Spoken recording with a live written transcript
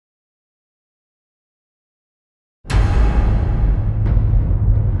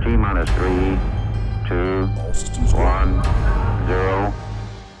count is 3, 2, 1, 0.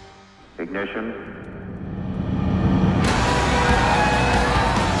 Ignition.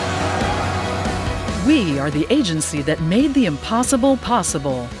 We are the agency that made the impossible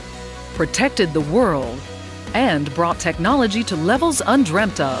possible, protected the world, and brought technology to levels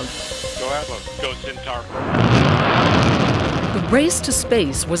undreamt of. Go Atlas, go Centaur. The race to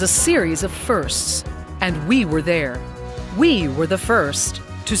space was a series of firsts, and we were there. We were the first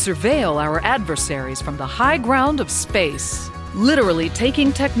to surveil our adversaries from the high ground of space, literally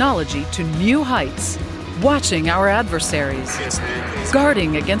taking technology to new heights, watching our adversaries,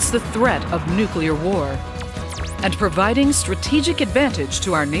 guarding against the threat of nuclear war, and providing strategic advantage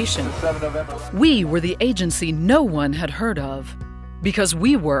to our nation. We were the agency no one had heard of, because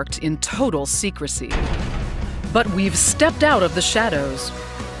we worked in total secrecy. But we've stepped out of the shadows,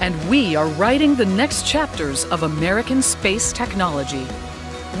 and we are writing the next chapters of American space technology.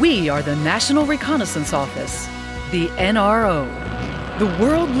 We are the National Reconnaissance Office, the NRO, the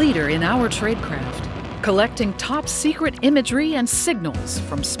world leader in our tradecraft, collecting top-secret imagery and signals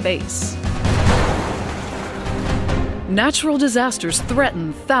from space. Natural disasters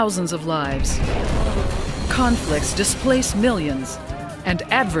threaten thousands of lives. Conflicts displace millions, and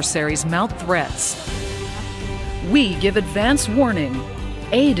adversaries mount threats. We give advance warning,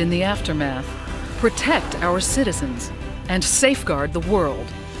 aid in the aftermath, protect our citizens, and safeguard the world.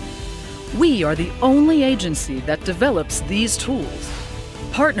 We are the only agency that develops these tools,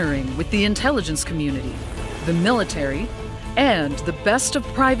 partnering with the intelligence community, the military, and the best of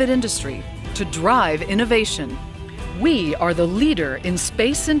private industry to drive innovation. We are the leader in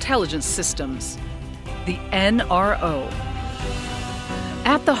space intelligence systems, the NRO.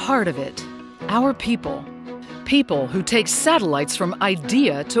 At the heart of it, our people. People who take satellites from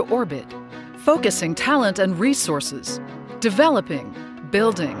idea to orbit, focusing talent and resources, developing,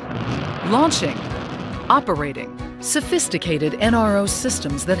 building, launching, operating sophisticated NRO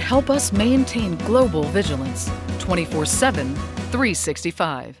systems that help us maintain global vigilance 24/7,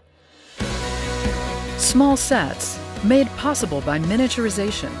 365. Small sats made possible by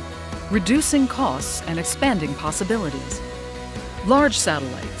miniaturization, reducing costs and expanding possibilities. Large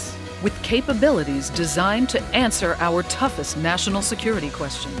satellites with capabilities designed to answer our toughest national security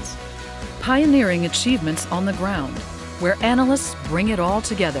questions. Pioneering achievements on the ground, where analysts bring it all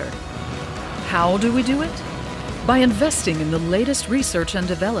together. How do we do it? By investing in the latest research and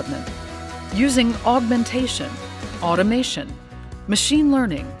development, using augmentation, automation, machine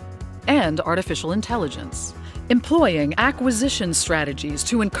learning, and artificial intelligence, employing acquisition strategies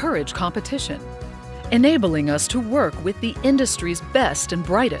to encourage competition, enabling us to work with the industry's best and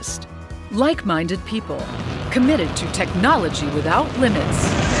brightest, like-minded people, committed to technology without limits.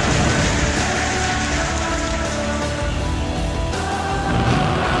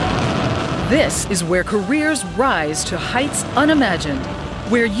 This is where careers rise to heights unimagined,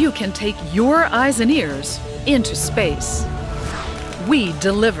 where you can take your eyes and ears into space. We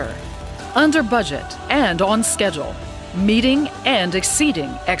deliver, under budget and on schedule, meeting and exceeding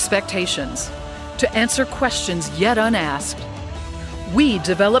expectations, to answer questions yet unasked. We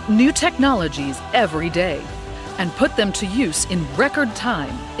develop new technologies every day and put them to use in record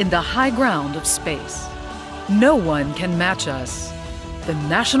time in the high ground of space. No one can match us. The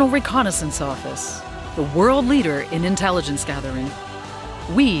National Reconnaissance Office, the world leader in intelligence gathering.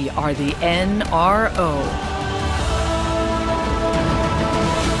 We are the NRO.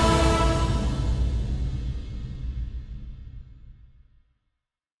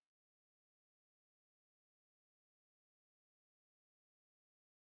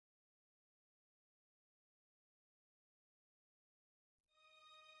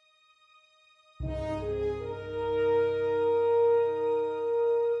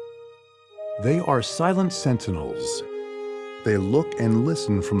 They are silent sentinels. They look and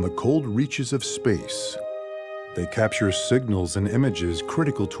listen from the cold reaches of space. They capture signals and images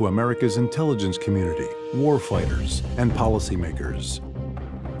critical to America's intelligence community, warfighters, and policymakers.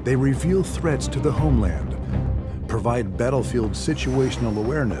 They reveal threats to the homeland, provide battlefield situational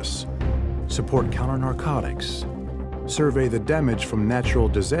awareness, support counter-narcotics, survey the damage from natural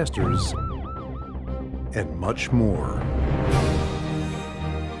disasters, and much more.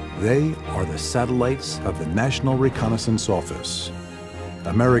 They are the satellites of the National Reconnaissance Office,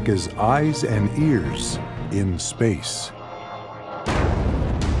 America's eyes and ears in space.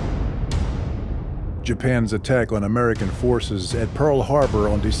 Japan's attack on American forces at Pearl Harbor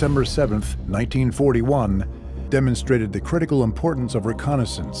on December 7, 1941, demonstrated the critical importance of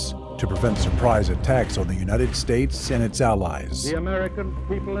reconnaissance to prevent surprise attacks on the United States and its allies. The American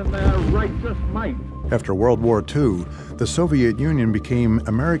people in their righteous might. After World War II, the Soviet Union became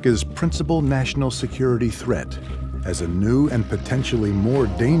America's principal national security threat as a new and potentially more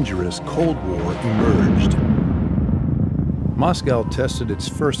dangerous Cold War emerged. Moscow tested its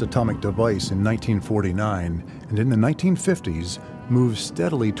first atomic device in 1949, and in the 1950s moved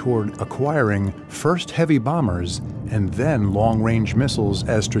steadily toward acquiring first heavy bombers and then long-range missiles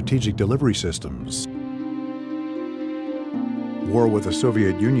as strategic delivery systems. War with the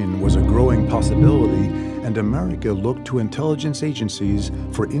Soviet Union was a growing possibility, and America looked to intelligence agencies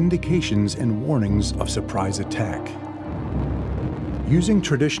for indications and warnings of surprise attack. Using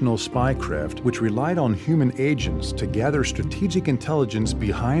traditional spycraft, which relied on human agents to gather strategic intelligence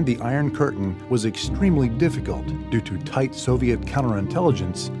behind the Iron Curtain, was extremely difficult due to tight Soviet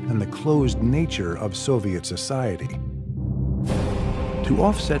counterintelligence and the closed nature of Soviet society. To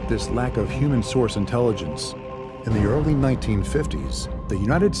offset this lack of human source intelligence, in the early 1950s, the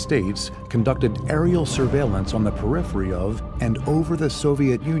United States conducted aerial surveillance on the periphery of and over the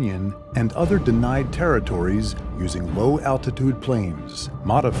Soviet Union and other denied territories using low-altitude planes,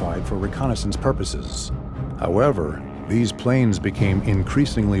 modified for reconnaissance purposes. However, these planes became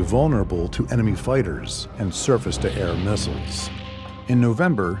increasingly vulnerable to enemy fighters and surface-to-air missiles. In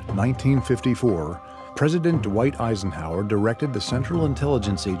November 1954, President Dwight Eisenhower directed the Central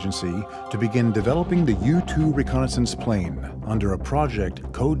Intelligence Agency to begin developing the U-2 reconnaissance plane under a project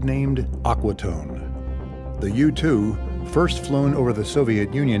codenamed Aquatone. The U-2, first flown over the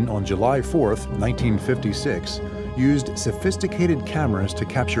Soviet Union on July 4, 1956, used sophisticated cameras to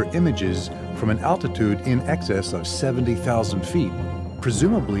capture images from an altitude in excess of 70,000 feet,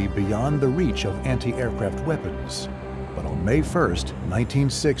 presumably beyond the reach of anti-aircraft weapons. But on May 1,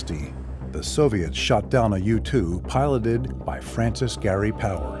 1960, the Soviets shot down a U-2 piloted by Francis Gary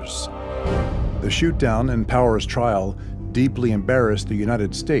Powers. The shoot-down and Powers' trial deeply embarrassed the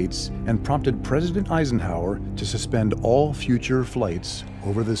United States and prompted President Eisenhower to suspend all future flights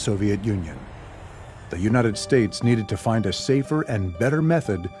over the Soviet Union. The United States needed to find a safer and better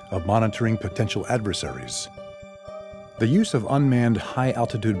method of monitoring potential adversaries. The use of unmanned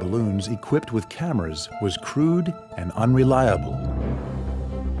high-altitude balloons equipped with cameras was crude and unreliable.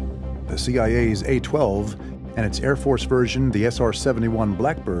 The CIA's A-12 and its Air Force version, the SR-71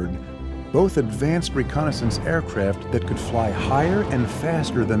 Blackbird, both advanced reconnaissance aircraft that could fly higher and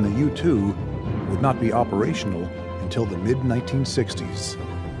faster than the U-2, would not be operational until the mid-1960s.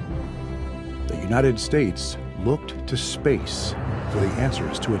 The United States looked to space for the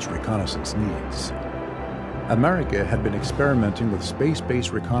answers to its reconnaissance needs. America had been experimenting with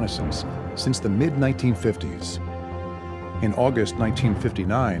space-based reconnaissance since the mid-1950s. In August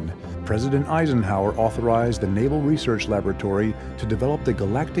 1959, President Eisenhower authorized the Naval Research Laboratory to develop the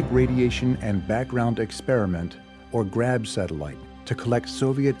Galactic Radiation and Background Experiment, or GRAB satellite, to collect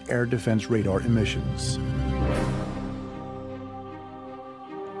Soviet air defense radar emissions.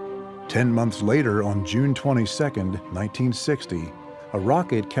 10 months later, on June 22, 1960, a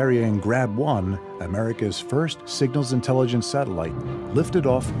rocket carrying GRAB-1, America's first signals intelligence satellite, lifted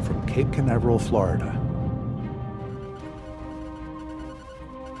off from Cape Canaveral, Florida.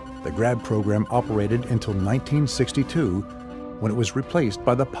 The GRAB program operated until 1962, when it was replaced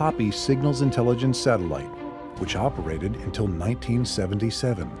by the Poppy Signals Intelligence Satellite, which operated until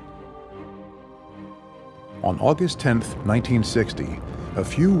 1977. On August 10, 1960, a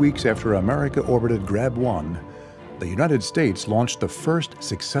few weeks after America orbited GRAB-1, the United States launched the first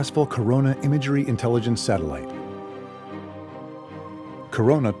successful Corona imagery intelligence satellite.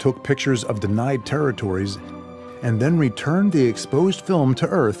 Corona took pictures of denied territories and then returned the exposed film to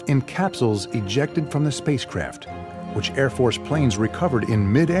Earth in capsules ejected from the spacecraft, which Air Force planes recovered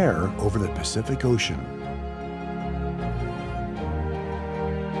in mid-air over the Pacific Ocean.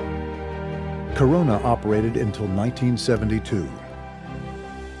 Corona operated until 1972.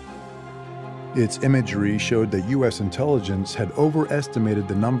 Its imagery showed that U.S. intelligence had overestimated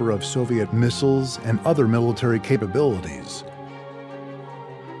the number of Soviet missiles and other military capabilities.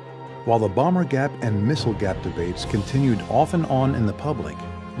 While the bomber gap and missile gap debates continued off and on in the public,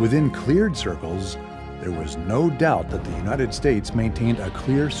 within cleared circles, there was no doubt that the United States maintained a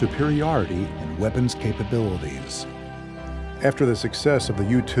clear superiority in weapons capabilities. After the success of the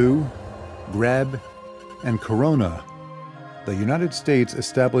U-2, GRAB, and Corona, the United States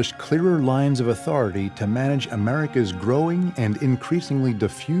established clearer lines of authority to manage America's growing and increasingly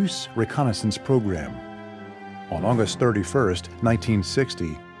diffuse reconnaissance program. On August 31,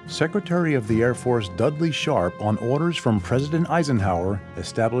 1960, Secretary of the Air Force Dudley Sharp, on orders from President Eisenhower,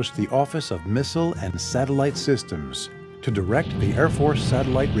 established the Office of Missile and Satellite Systems, to direct the Air Force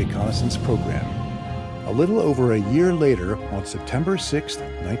Satellite Reconnaissance Program. A little over a year later, on September 6,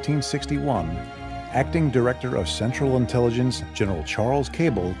 1961, Acting Director of Central Intelligence General Charles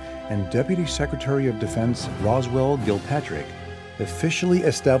Cable and Deputy Secretary of Defense Roswell Gilpatrick officially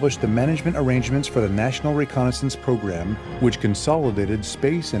established the management arrangements for the National Reconnaissance Program, which consolidated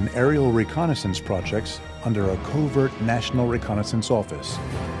space and aerial reconnaissance projects under a covert National Reconnaissance Office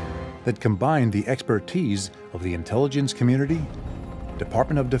that combined the expertise of the intelligence community,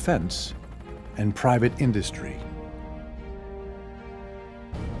 Department of Defense, and private industry.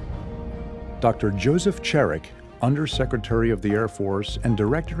 Dr. Joseph Cherick, Undersecretary of the Air Force and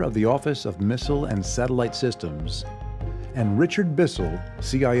Director of the Office of Missile and Satellite Systems, and Richard Bissell,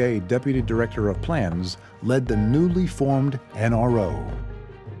 CIA Deputy Director of Plans, led the newly formed NRO.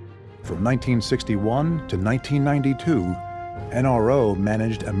 From 1961 to 1992, NRO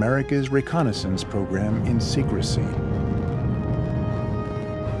managed America's reconnaissance program in secrecy.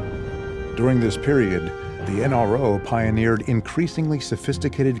 During this period, the NRO pioneered increasingly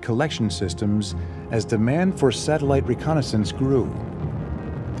sophisticated collection systems as demand for satellite reconnaissance grew.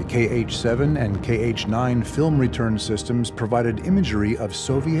 The KH-7 and KH-9 film return systems provided imagery of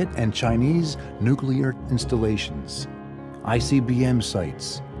Soviet and Chinese nuclear installations, ICBM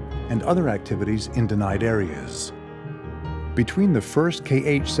sites, and other activities in denied areas. Between the first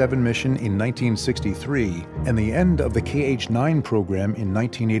KH-7 mission in 1963 and the end of the KH-9 program in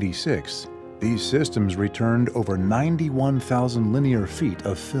 1986, these systems returned over 91,000 linear feet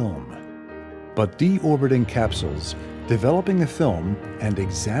of film. But deorbiting capsules, developing a film, and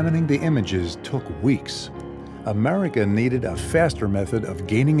examining the images took weeks. America needed a faster method of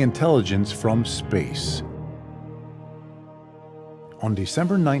gaining intelligence from space. On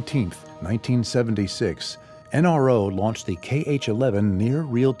December 19, 1976, NRO launched the KH-11 Near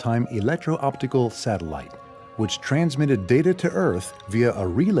Real-Time Electro-Optical Satellite, which transmitted data to Earth via a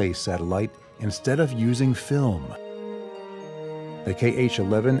relay satellite instead of using film. The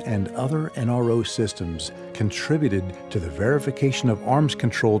KH-11 and other NRO systems contributed to the verification of arms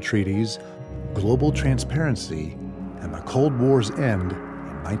control treaties, global transparency, and the Cold War's end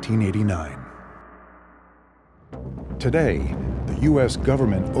in 1989. Today, the U.S.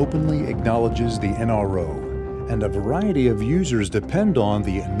 government openly acknowledges the NRO, and a variety of users depend on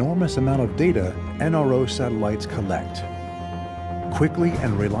the enormous amount of data NRO satellites collect. Quickly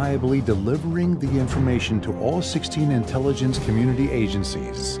and reliably delivering the information to all 16 intelligence community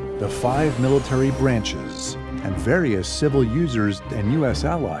agencies, the 5 military branches, and various civil users and U.S.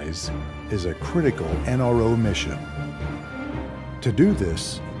 allies is a critical NRO mission. To do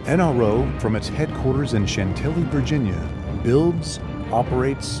this, NRO, from its headquarters in Chantilly, Virginia, builds,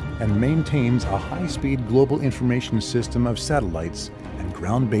 operates, and maintains a high-speed global information system of satellites and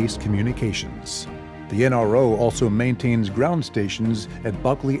ground-based communications. The NRO also maintains ground stations at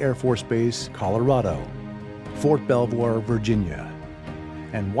Buckley Air Force Base, Colorado, Fort Belvoir, Virginia,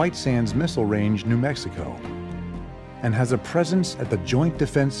 and White Sands Missile Range, New Mexico, and has a presence at the Joint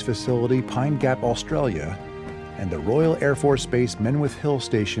Defense Facility, Pine Gap, Australia, and the Royal Air Force Base, Menwith Hill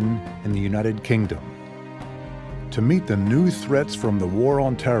Station in the United Kingdom. To meet the new threats from the War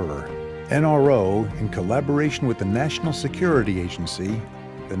on Terror, NRO, in collaboration with the National Security Agency,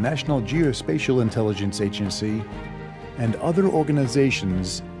 the National Geospatial Intelligence Agency, and other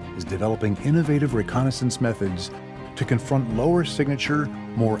organizations, is developing innovative reconnaissance methods to confront lower signature,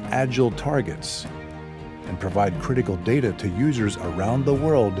 more agile targets, and provide critical data to users around the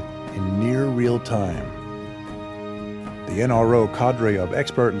world in near real time. The NRO cadre of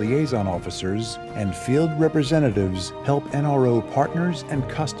expert liaison officers and field representatives help NRO partners and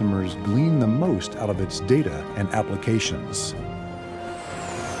customers glean the most out of its data and applications.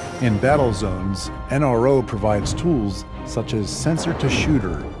 In battle zones, NRO provides tools such as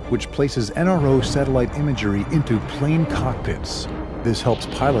sensor-to-shooter, which places NRO satellite imagery into plane cockpits. This helps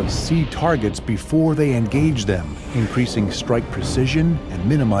pilots see targets before they engage them, increasing strike precision and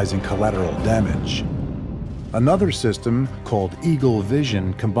minimizing collateral damage. Another system, called Eagle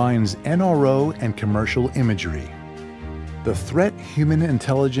Vision, combines NRO and commercial imagery. The Threat Human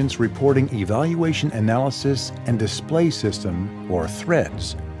Intelligence Reporting Evaluation Analysis and Display System, or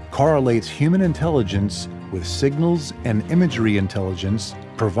THREADS, correlates human intelligence with signals and imagery intelligence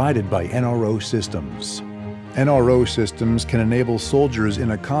provided by NRO systems. NRO systems can enable soldiers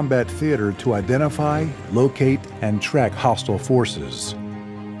in a combat theater to identify, locate, and track hostile forces,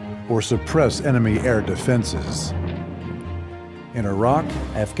 or suppress enemy air defenses. In Iraq,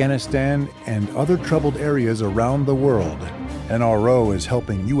 Afghanistan, and other troubled areas around the world, NRO is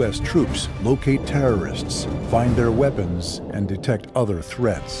helping U.S. troops locate terrorists, find their weapons, and detect other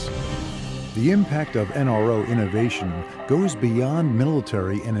threats. The impact of NRO innovation goes beyond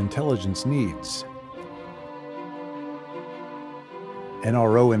military and intelligence needs.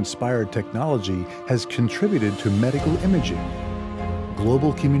 NRO-inspired technology has contributed to medical imaging,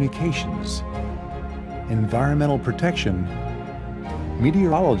 global communications, environmental protection,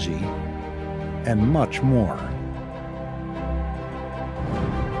 meteorology, and much more.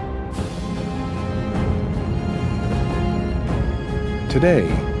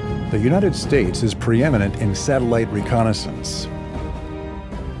 Today, the United States is preeminent in satellite reconnaissance.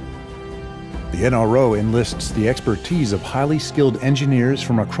 The NRO enlists the expertise of highly skilled engineers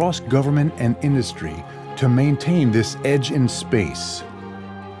from across government and industry to maintain this edge in space,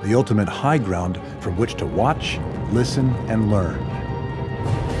 the ultimate high ground from which to watch, listen, and learn.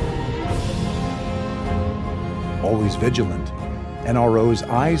 Always vigilant, NRO's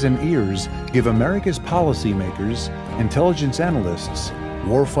eyes and ears give America's policymakers, intelligence analysts,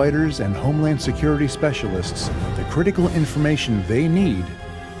 warfighters, and homeland security specialists the critical information they need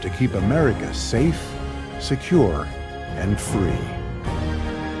to keep America safe, secure, and free.